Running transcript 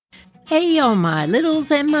Hey, all my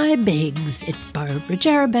littles and my bigs. It's Barbara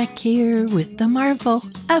Jarabek here with the Marvel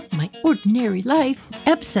of My Ordinary Life,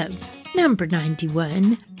 episode number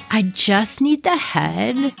 91. I just need the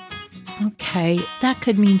head. Okay, that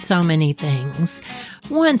could mean so many things.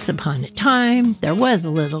 Once upon a time, there was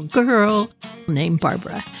a little girl named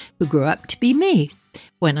Barbara who grew up to be me.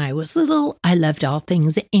 When I was little, I loved all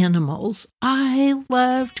things animals. I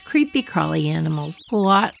loved creepy crawly animals,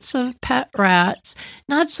 lots of pet rats,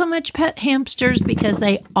 not so much pet hamsters because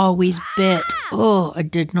they always bit. Oh, I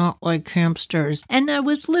did not like hamsters. And I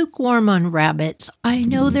was lukewarm on rabbits. I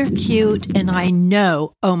know they're cute, and I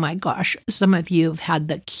know, oh my gosh, some of you have had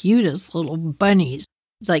the cutest little bunnies.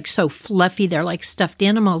 It's like so fluffy, they're like stuffed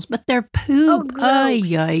animals, but they're poop. Ay,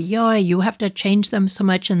 you have to change them so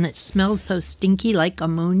much and it smells so stinky like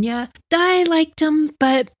ammonia. I liked them,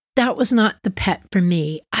 but that was not the pet for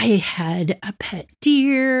me. I had a pet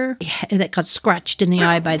deer that got scratched in the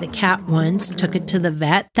eye by the cat once, took it to the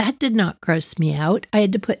vet. That did not gross me out. I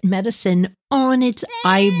had to put medicine on its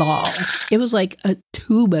eyeball. It was like a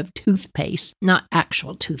tube of toothpaste, not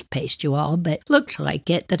actual toothpaste, you all, but looked like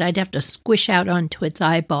it, that I'd have to squish out onto its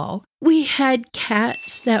eyeball. We had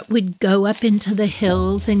cats that would go up into the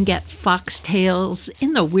hills and get foxtails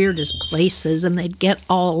in the weirdest places, and they'd get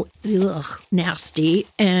all nasty.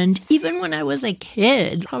 And even when I was a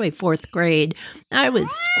kid, probably 4th grade, I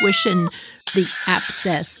was squishing the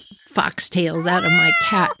abscess foxtails out of my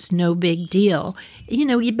cats, no big deal. You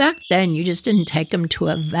know, back then, you just didn't take them to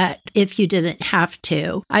a vet if you didn't have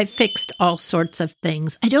to. I fixed all sorts of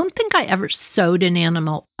things. I don't think I ever sewed an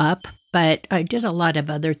animal up, but I did a lot of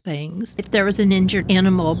other things. If there was an injured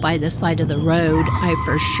animal by the side of the road, I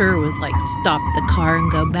for sure was like, stop the car and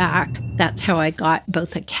go back. That's how I got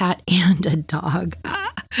both a cat and a dog.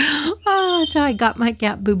 So I got my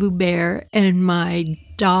cat Boo Boo Bear and my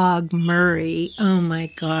dog Murray. Oh my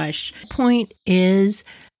gosh. Point is,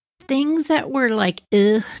 things that were like,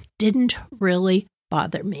 didn't really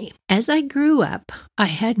bother me. As I grew up, I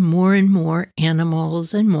had more and more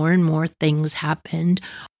animals and more things happened.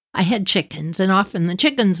 I had chickens, and often the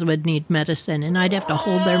chickens would need medicine, and I'd have to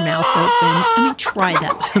hold their mouth open. Let me try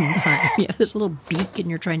that sometime. You have this little beak, and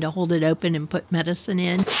you're trying to hold it open and put medicine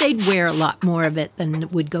in. They'd wear a lot more of it than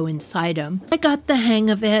would go inside them. I got the hang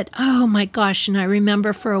of it. Oh, my gosh, and I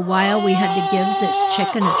remember for a while we had to give this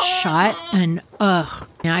chicken a shot, and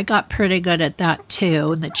I got pretty good at that,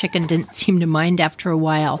 too. The chicken didn't seem to mind after a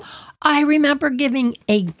while. I remember giving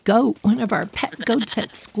a goat, one of our pet goats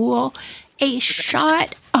at school, a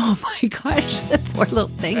shot. Oh my gosh, the poor little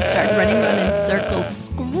thing started running around in circles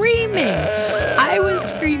screaming. I was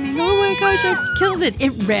screaming, oh my gosh, I killed it. It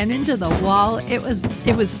ran into the wall. It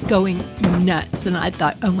was going nuts. And I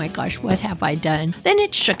thought, oh my gosh, what have I done? Then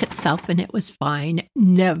it shook itself and it was fine.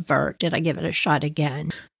 Never did I give it a shot again.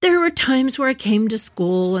 There were times where I came to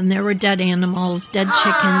school and there were dead animals, dead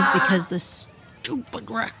chickens, because the stupid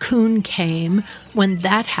raccoon came. When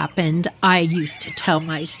that happened, I used to tell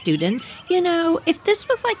my students, you know, if this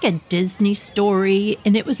was like a Disney story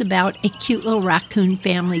and it was about a cute little raccoon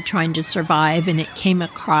family trying to survive and it came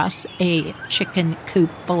across a chicken coop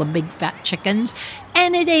full of big fat chickens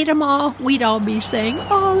and it ate them all, we'd all be saying,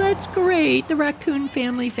 oh, that's great. The raccoon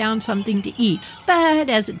family found something to eat. But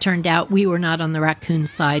as it turned out, we were not on the raccoon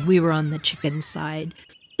side. We were on the chicken side.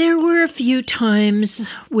 There were a few times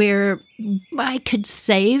where I could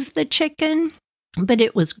save the chicken, but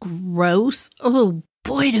it was gross. Oh,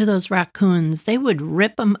 boy, do those raccoons. They would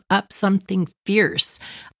rip them up something fierce.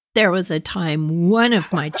 There was a time one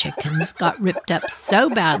of my chickens got ripped up so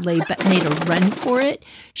badly but made a run for it.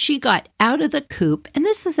 She got out of the coop, and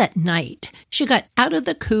this is at night. She got out of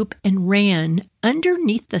the coop and ran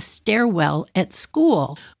underneath the stairwell at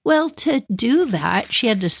school. Well, to do that, she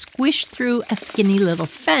had to squish through a skinny little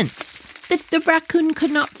fence. The raccoon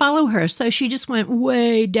could not follow her, so she just went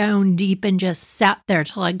way down deep and just sat there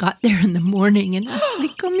till I got there in the morning. And I was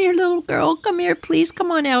like, come here, little girl, come here, please, come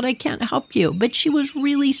on out, I can't help you. But she was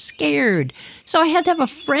really scared. So I had to have a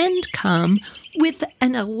friend come with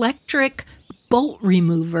an electric bolt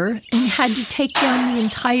remover and had to take down the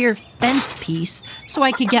entire fence piece so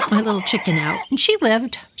I could get my little chicken out. And she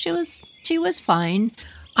lived. She was fine.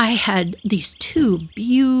 I had these 2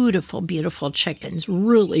 beautiful chickens,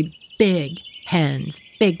 really big hens,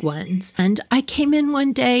 big ones. And I came in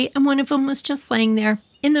one day and one of them was just laying there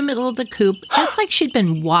in the middle of the coop, just like she'd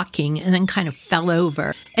been walking and then kind of fell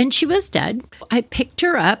over. And she was dead. I picked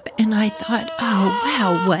her up and I thought, oh,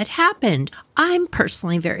 wow, what happened? I'm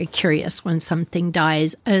personally very curious when something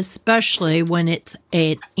dies, especially when it's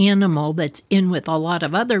an animal that's in with a lot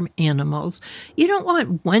of other animals. You don't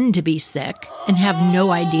want one to be sick and have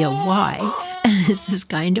no idea why. And this is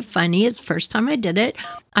kind of funny. It's the first time I did it.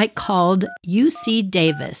 I called UC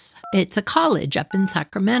Davis. It's a college up in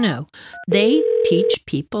Sacramento. They teach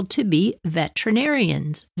people to be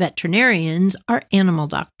veterinarians. Veterinarians are animal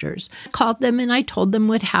doctors. I called them and I told them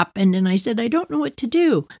what happened. And I said, I don't know what to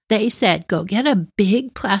do. They said, go get a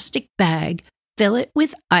big plastic bag, fill it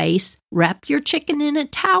with ice, wrap your chicken in a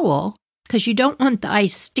towel, because you don't want the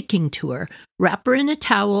ice sticking to her. Wrap her in a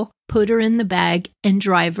towel, put her in the bag, and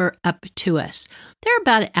drive her up to us. They're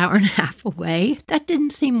about an hour and a half away. That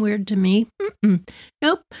didn't seem weird to me.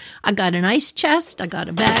 Nope. I got an ice chest, I got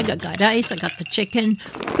a bag, I got ice, I got the chicken,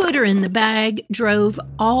 put her in the bag, drove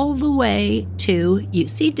all the way to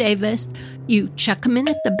UC Davis. You check them in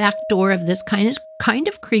at the back door of this kind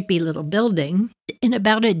of creepy little building. In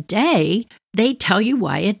about a day, they tell you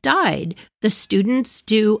why it died. The students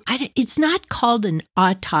do, it's not called an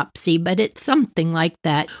autopsy, but it's something like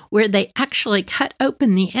that, where they actually cut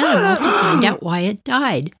open the animal to find out why it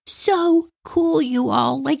died. So cool, you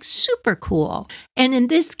all, like super cool. And in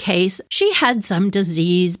this case, she had some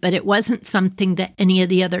disease, but it wasn't something that any of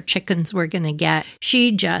the other chickens were going to get.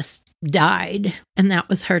 She just died, and that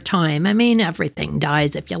was her time. I mean, everything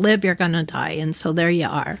dies. If you live, you're going to die, and so there you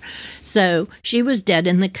are. So she was dead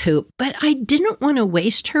in the coop, but I didn't want to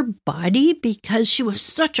waste her body because she was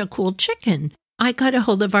such a cool chicken. I got a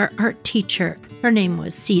hold of our art teacher. Her name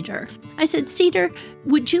was Cedar. I said, Cedar,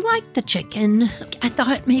 would you like the chicken? I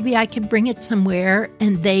thought maybe I could bring it somewhere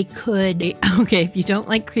and they could. Okay, if you don't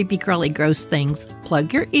like creepy, crawly, gross things,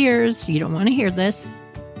 plug your ears. You don't want to hear this.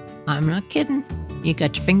 I'm not kidding. You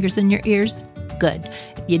got your fingers in your ears? Good.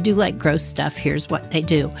 If you do like gross stuff, here's what they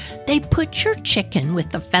do. They put your chicken with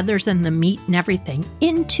the feathers and the meat and everything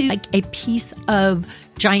into like a piece of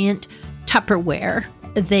giant Tupperware.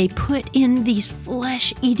 They put in these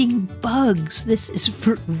flesh-eating bugs. This is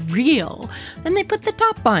for real. And they put the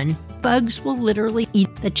top on. Bugs will literally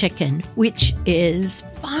eat the chicken, which is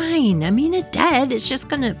fine. I mean, it's dead. It's just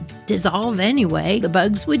going to dissolve anyway. The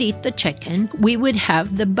bugs would eat the chicken. We would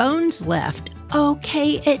have the bones left.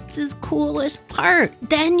 Okay, it's the coolest part.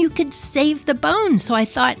 Then you could save the bones. So I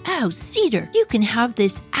thought, oh, Cedar, you can have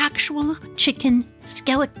this actual chicken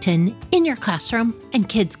skeleton in your classroom and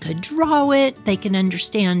kids could draw it. They can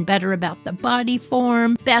understand better about the body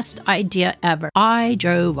form. Best idea ever. I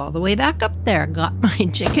drove all the way back up there, got my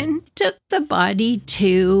chicken, took the body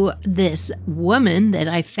to this woman that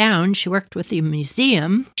I found. She worked with the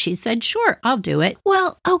museum. She said, sure, I'll do it.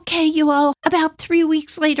 Well, okay, you all. About 3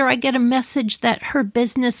 weeks later, I get a message that her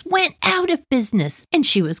business went out of business and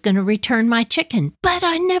she was going to return my chicken. But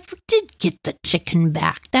I never did get the chicken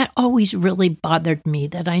back. That always really bothered me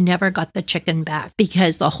that I never got the chicken back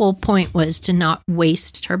because the whole point was to not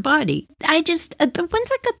waste her body. Once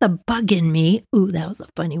I got the bug in me, ooh, that was a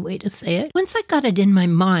funny way to say it. Once I got it in my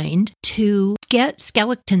mind to get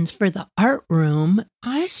skeletons for the art room,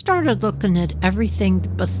 I started looking at everything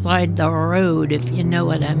beside the road, if you know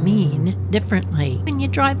what I mean, differently. When you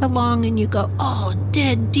drive along and you go, oh,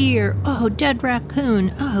 dead deer, oh, dead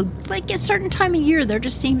raccoon, oh, like a certain time of year, there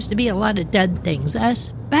just seems to be a lot of dead things,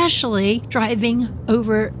 especially driving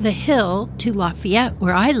over the hill to Lafayette,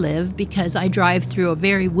 where I live, because I drive through a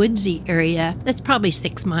very woodsy area that's probably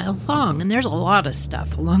 6 miles long, and there's a lot of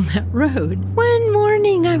stuff along that road. One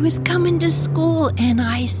morning, I was coming to school, and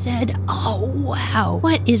I said, oh, wow.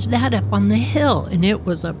 What is that up on the hill? And it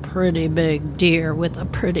was a pretty big deer with a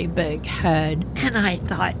pretty big head. And I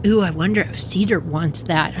thought, ooh, I wonder if Cedar wants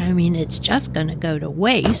that. I mean, it's just going to go to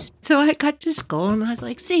waste. So I got to school and I was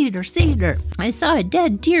like, Cedar, I saw a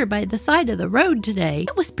dead deer by the side of the road today.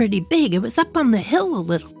 It was pretty big. It was up on the hill a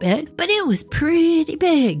little bit, but it was pretty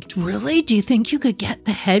big. Really? Do you think you could get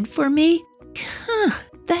the head for me?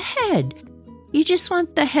 The head. You just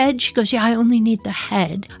want the head? She goes, yeah, I only need the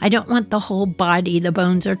head. I don't want the whole body. The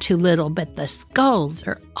bones are too little, but the skulls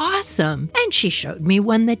are awesome. And she showed me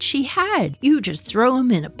one that she had. You just throw them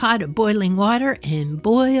in a pot of boiling water and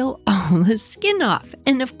boil all the skin off.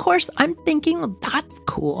 And of course, I'm thinking, well, that's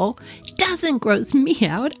cool. It doesn't gross me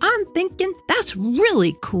out. I'm thinking, that's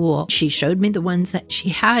really cool. She showed me the ones that she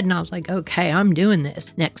had, and I was like, okay, I'm doing this.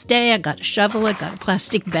 Next day, I got a shovel, I got a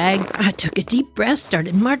plastic bag. I took a deep breath,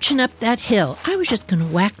 started marching up that hill. I was just going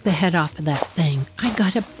to whack the head off of that thing. I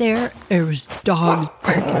got up there was dogs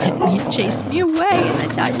barking at me and chased me away.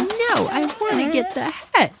 And I thought, no, I want to get the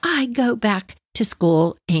head. I go back to to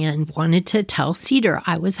school and wanted to tell Cedar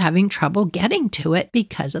I was having trouble getting to it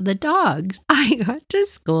because of the dogs. I got to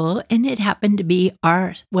school and it happened to be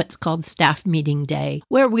our what's called staff meeting day,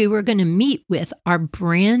 where we were going to meet with our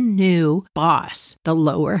brand new boss, the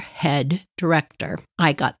lower head director.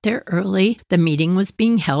 I got there early. The meeting was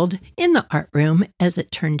being held in the art room, as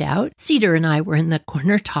it turned out. Cedar and I were in the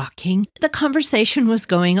corner talking. The conversation was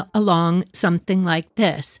going along something like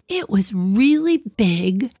this. It was really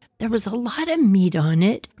big. There was a lot of meat on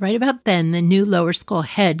it. Right about then, the new lower school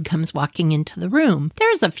head comes walking into the room.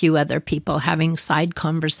 There's a few other people having side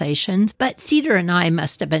conversations, but Cedar and I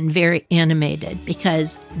must have been very animated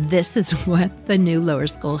because this is what the new lower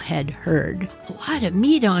school head heard. A lot of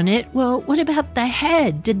meat on it. Well, what about the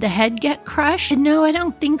head? Did the head get crushed? No, I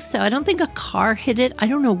don't think so. I don't think a car hit it. I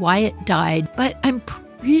don't know why it died, but I'm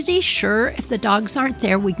pretty sure if the dogs aren't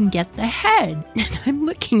there, we can get the head. And I'm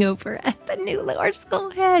looking over at the new lower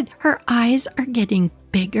school head. Her eyes are getting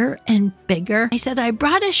bigger and bigger. I said, I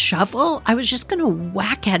brought a shovel. I was just going to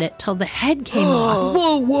whack at it till the head came off.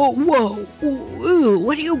 Whoa. Ooh,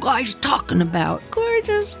 what are you guys talking about? We're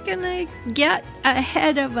just going to get a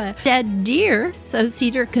head of a dead deer so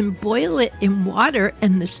Cedar can boil it in water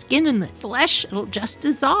and the skin and the flesh, it'll just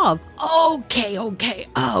dissolve. Okay.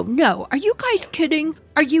 Oh, no. Are you guys kidding?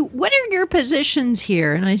 What are your positions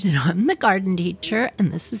here? And I said, I'm the garden teacher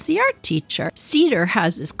and this is the art teacher. Cedar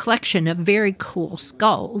has this collection of very cool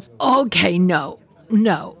skulls. Okay, no.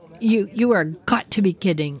 You are got to be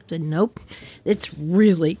kidding. I said, nope, it's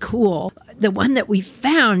really cool. The one that we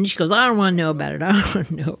found, she goes, I don't want to know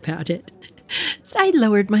about it. So I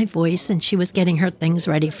lowered my voice and she was getting her things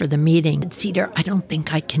ready for the meeting. Cedar, I don't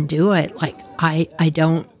think I can do it. I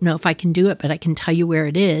don't know if I can do it, but I can tell you where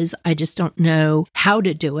it is. I just don't know how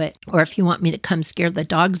to do it. Or if you want me to come scare the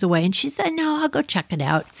dogs away. And she said, no, I'll go check it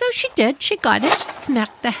out. So she did. She got it,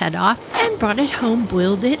 smacked the head off and brought it home,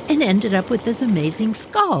 boiled it, and ended up with this amazing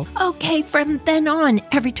skull. Okay, from then on,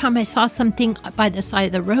 every time I saw something by the side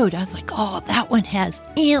of the road, I was like, oh, that one has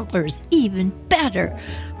antlers, even better.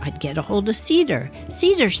 I'd get a hold of Cedar.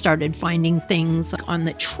 Cedar started finding things on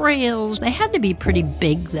the trails. They had to be pretty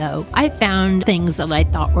big, though. I found things that I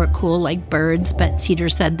thought were cool, like birds, but Cedar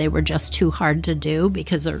said they were just too hard to do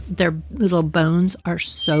because their little bones are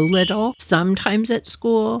so little. Sometimes at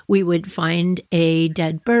school, we would find a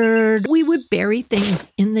dead bird. We would bury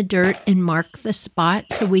things in the dirt and mark the spot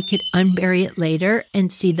so we could unbury it later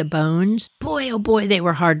and see the bones. Boy, oh boy, they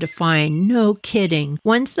were hard to find. No kidding.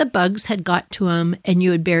 Once the bugs had got to them and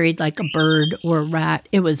you had buried like a bird or a rat,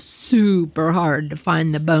 it was super hard to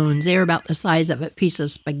find the bones. They were about the size of a piece of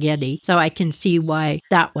spaghetti. So I can see why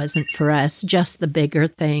that wasn't for us, just the bigger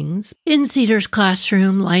things. In Cedar's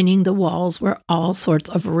classroom, lining the walls were all sorts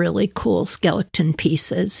of really cool skeleton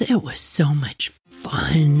pieces. It was so much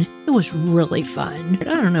fun. It was really fun. I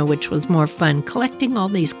don't know which was more fun, collecting all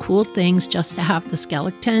these cool things just to have the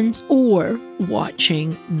skeletons or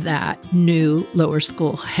watching that new lower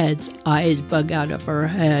school head's eyes bug out of her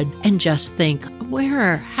head and just think,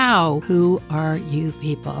 where, how, who are you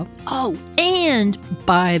people? Oh, and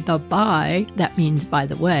by the by, that means by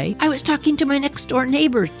the way, I was talking to my next door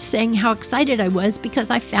neighbor saying how excited I was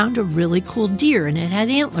because I found a really cool deer and it had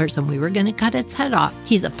antlers and we were going to cut its head off.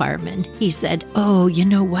 He's a fireman. He said, oh, you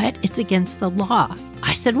know what? It's against the law.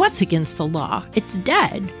 I said, what's against the law? It's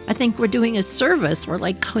dead. I think we're doing a service. We're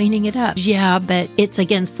like cleaning it up. Yeah, but it's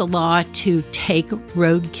against the law to take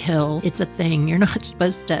roadkill. It's a thing. You're not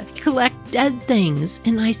supposed to collect dead things.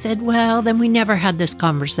 And I said, well, then we never had this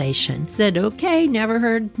conversation. I said, okay, never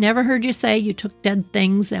heard you say you took dead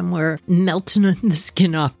things and were melting the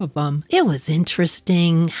skin off of them. It was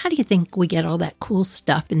interesting. How do you think we get all that cool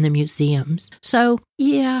stuff in the museums? So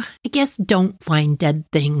yeah, I guess don't find dead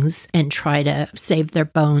things and try to save their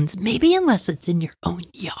bones, maybe unless it's in your own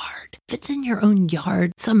yard. If it's in your own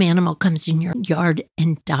yard, some animal comes in your yard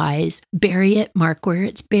and dies, bury it, mark where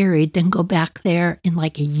it's buried, then go back there in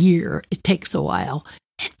like a year. It takes a while.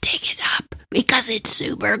 And dig it up because it's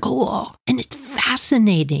super cool and it's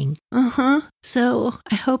fascinating. So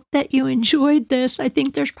I hope that you enjoyed this. I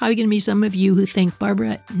think there's probably going to be some of you who think,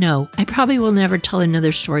 Barbara, no, I probably will never tell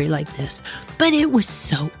another story like this. But it was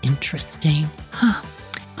so interesting.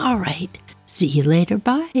 All right. See you later.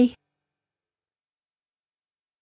 Bye.